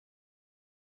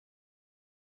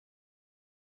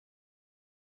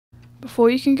Before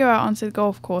you can go out onto the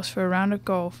golf course for a round of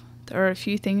golf, there are a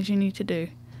few things you need to do.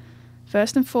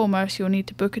 First and foremost, you'll need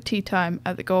to book a tee time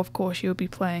at the golf course you'll be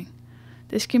playing.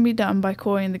 This can be done by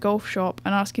calling the golf shop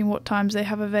and asking what times they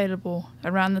have available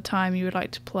around the time you would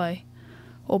like to play,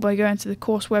 or by going to the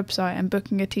course website and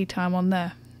booking a tee time on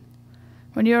there.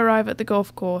 When you arrive at the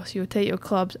golf course, you will take your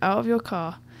clubs out of your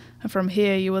car, and from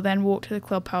here you will then walk to the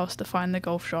clubhouse to find the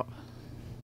golf shop.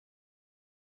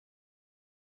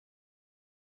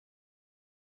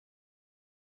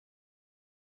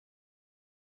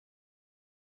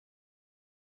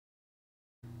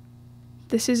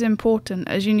 This is important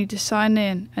as you need to sign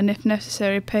in and if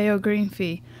necessary pay your green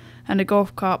fee and a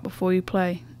golf cart before you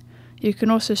play. You can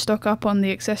also stock up on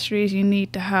the accessories you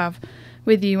need to have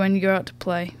with you when you go out to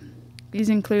play. These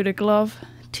include a glove,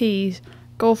 tees,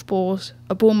 golf balls,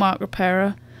 a ball mark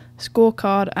repairer,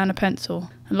 scorecard and a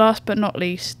pencil, and last but not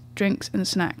least, drinks and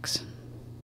snacks.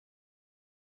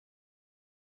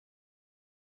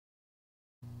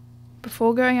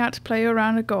 Before going out to play your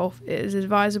round of golf, it is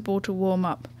advisable to warm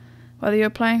up. Whether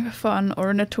you're playing for fun or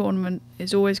in a tournament,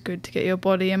 it's always good to get your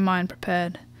body and mind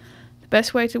prepared. The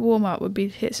best way to warm up would be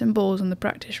to hit some balls on the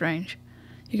practice range.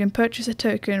 You can purchase a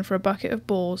token for a bucket of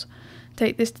balls,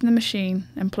 take this to the machine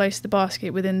and place the basket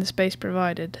within the space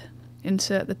provided.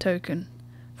 Insert the token.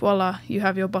 Voila, you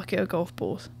have your bucket of golf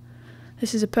balls.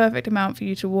 This is a perfect amount for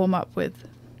you to warm up with.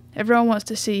 Everyone wants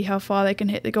to see how far they can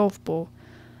hit the golf ball,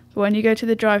 but when you go to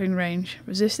the driving range,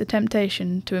 resist the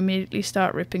temptation to immediately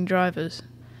start ripping drivers.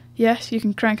 Yes, you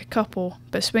can crank a couple,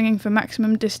 but swinging for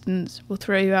maximum distance will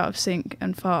throw you out of sync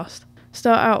and fast.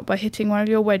 Start out by hitting one of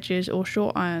your wedges or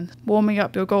short irons, warming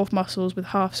up your golf muscles with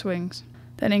half swings.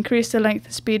 Then increase the length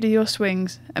and speed of your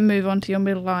swings and move on to your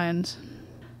middle irons.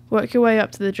 Work your way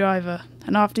up to the driver,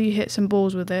 and after you hit some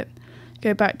balls with it,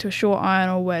 go back to a short iron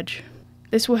or wedge.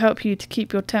 This will help you to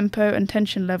keep your tempo and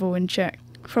tension level in check.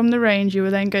 From the range you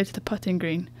will then go to the putting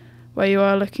green, where you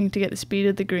are looking to get the speed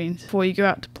of the greens before you go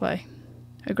out to play.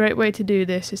 A great way to do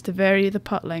this is to vary the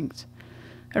putt lengths.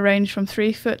 A range from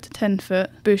 3 foot to 10 foot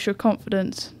boosts your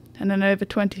confidence, and then over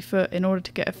 20 foot in order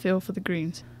to get a feel for the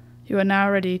greens. You are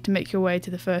now ready to make your way to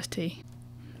the first tee.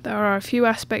 There are a few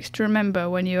aspects to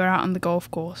remember when you are out on the golf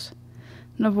course.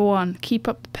 Number 1, keep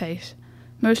up the pace.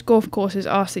 Most golf courses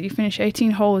ask that you finish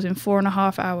 18 holes in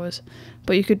 4.5 hours,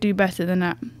 but you could do better than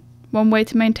that. One way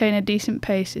to maintain a decent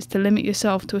pace is to limit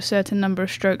yourself to a certain number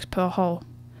of strokes per hole.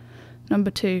 Number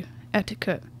 2,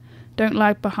 etiquette. Don't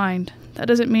lag behind. That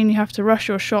doesn't mean you have to rush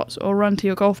your shots or run to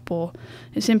your golf ball.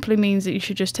 It simply means that you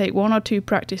should just take 1 or 2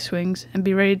 practice swings and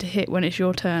be ready to hit when it's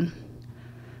your turn.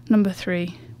 Number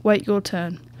 3, wait your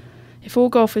turn. If all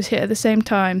golfers hit at the same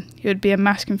time, it would be a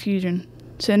mass confusion,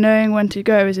 so knowing when to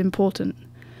go is important.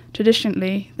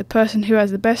 Traditionally, the person who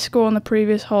has the best score on the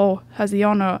previous hole has the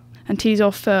honour and tees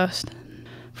off first.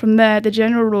 From there, the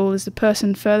general rule is the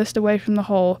person furthest away from the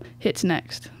hole hits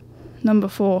next. Number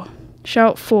 4,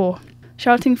 shout 4.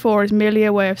 Shouting 4 is merely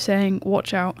a way of saying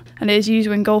watch out, and it is used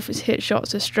when golfers hit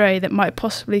shots astray that might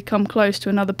possibly come close to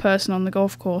another person on the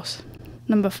golf course.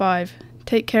 Number 5,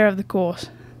 take care of the course.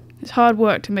 It's hard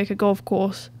work to make a golf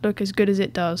course look as good as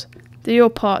it does. Do your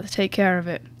part to take care of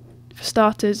it. For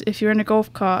starters, if you're in a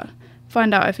golf cart,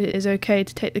 find out if it is okay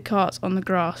to take the carts on the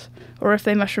grass, or if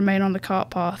they must remain on the cart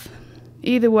path.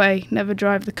 Either way, never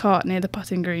drive the cart near the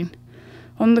putting green.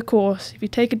 On the course, if you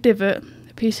take a divot,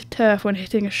 a piece of turf when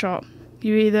hitting a shot,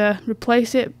 you either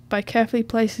replace it by carefully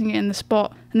placing it in the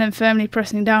spot and then firmly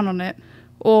pressing down on it,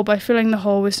 or by filling the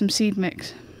hole with some seed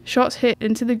mix. Shots hit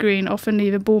into the green often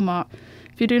leave a ball mark.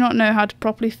 If you do not know how to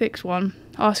properly fix one,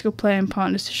 ask your playing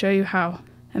partners to show you how,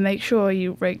 and make sure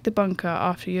you rake the bunker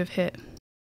after you have hit.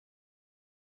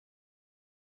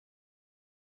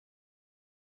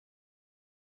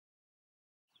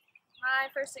 My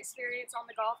first experience on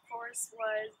the golf course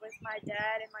was with my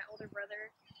dad and my older brother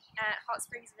at Hot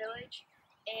Springs Village,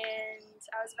 and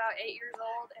I was about 8 years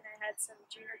old and I had some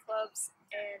junior clubs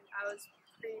and I was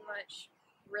pretty much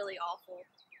really awful.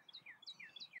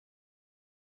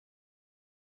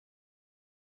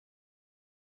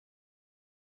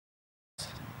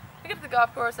 I get to the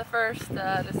golf course at first,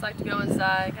 just like to go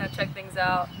inside, kind of check things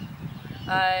out.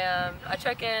 I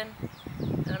check in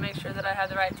and I make sure that I have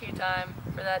the right tee time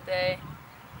for that day.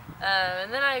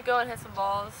 And then I go and hit some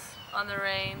balls on the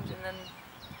range and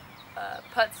then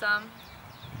putt some.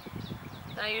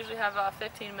 And I usually have about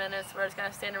 15 minutes where I just kind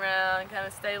of stand around, kind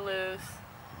of stay loose,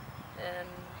 and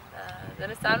then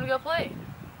it's time to go play.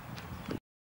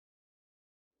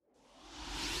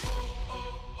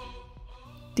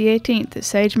 The 18th at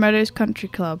Sage Meadows Country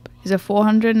Club is a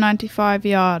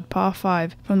 495-yard par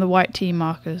 5 from the white tee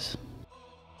markers.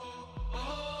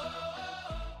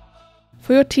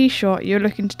 For your tee shot, you're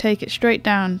looking to take it straight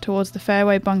down towards the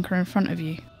fairway bunker in front of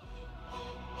you.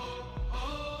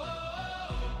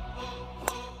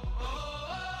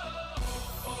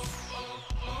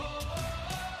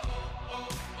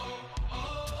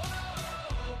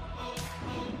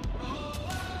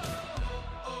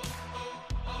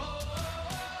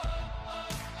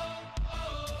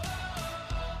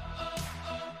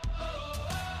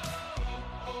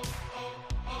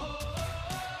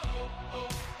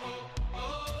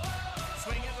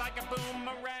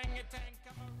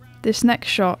 This next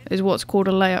shot is what's called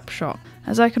a layup shot.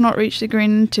 As I cannot reach the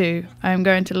green in two, I am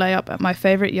going to lay up at my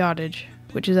favourite yardage,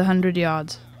 which is 100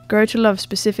 yards. Grow to love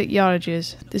specific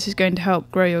yardages. This is going to help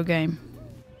grow your game.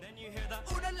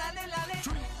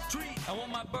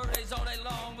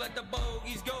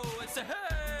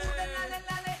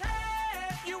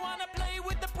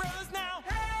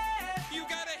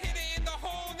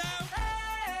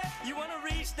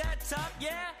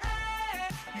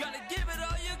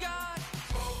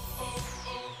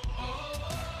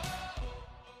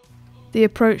 The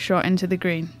approach shot into the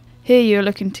green. Here you are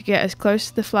looking to get as close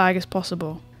to the flag as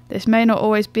possible. This may not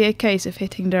always be a case of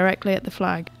hitting directly at the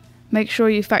flag. Make sure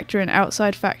you factor in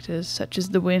outside factors such as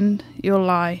the wind, your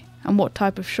lie, and what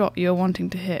type of shot you are wanting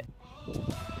to hit.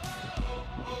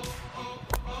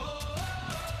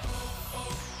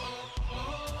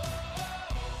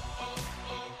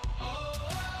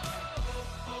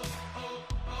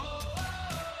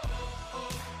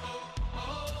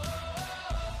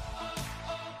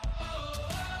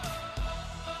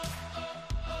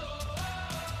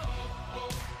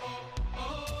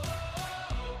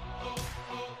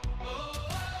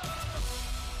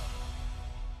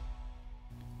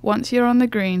 Once you're on the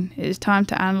green, it is time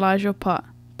to analyse your putt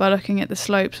by looking at the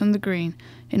slopes on the green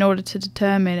in order to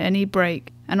determine any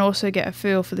break and also get a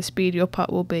feel for the speed your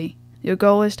putt will be. Your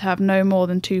goal is to have no more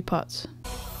than 2 putts.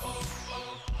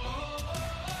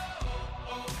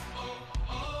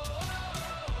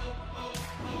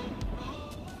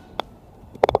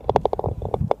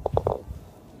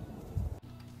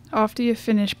 After you've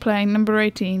finished playing number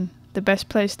 18, the best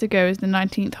place to go is the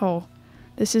 19th hole.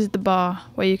 This is the bar,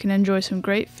 where you can enjoy some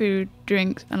great food,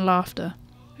 drinks and laughter.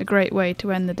 A great way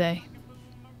to end the day.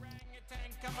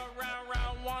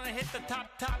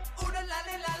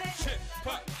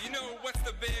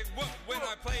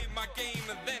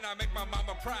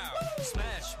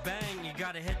 Smash, bang, you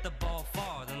gotta hit the ball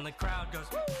far. Then the crowd goes,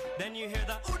 then you hear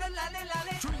the ooh la la la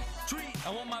la. Treat, treat.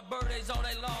 I want my birthdays all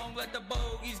day long, let the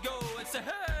bow